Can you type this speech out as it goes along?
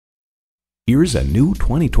Here's a new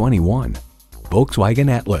 2021 Volkswagen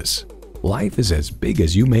Atlas. Life is as big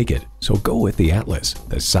as you make it, so go with the Atlas,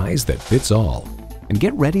 the size that fits all. And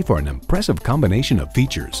get ready for an impressive combination of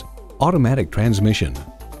features: automatic transmission,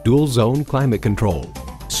 dual zone climate control,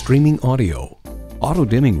 streaming audio,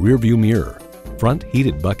 auto-dimming rearview mirror, front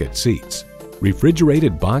heated bucket seats,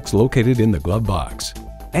 refrigerated box located in the glove box,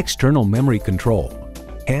 external memory control,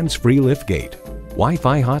 hands-free liftgate,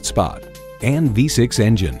 Wi-Fi hotspot, and V6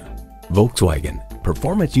 engine. Volkswagen,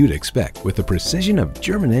 performance you'd expect with the precision of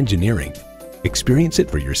German engineering. Experience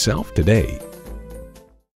it for yourself today.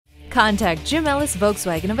 Contact IJim Ellis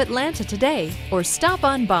Volkswagen of Atlanta today or stop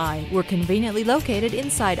on by. We're conveniently located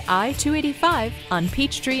inside I-285 on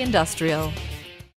Peachtree Industrial.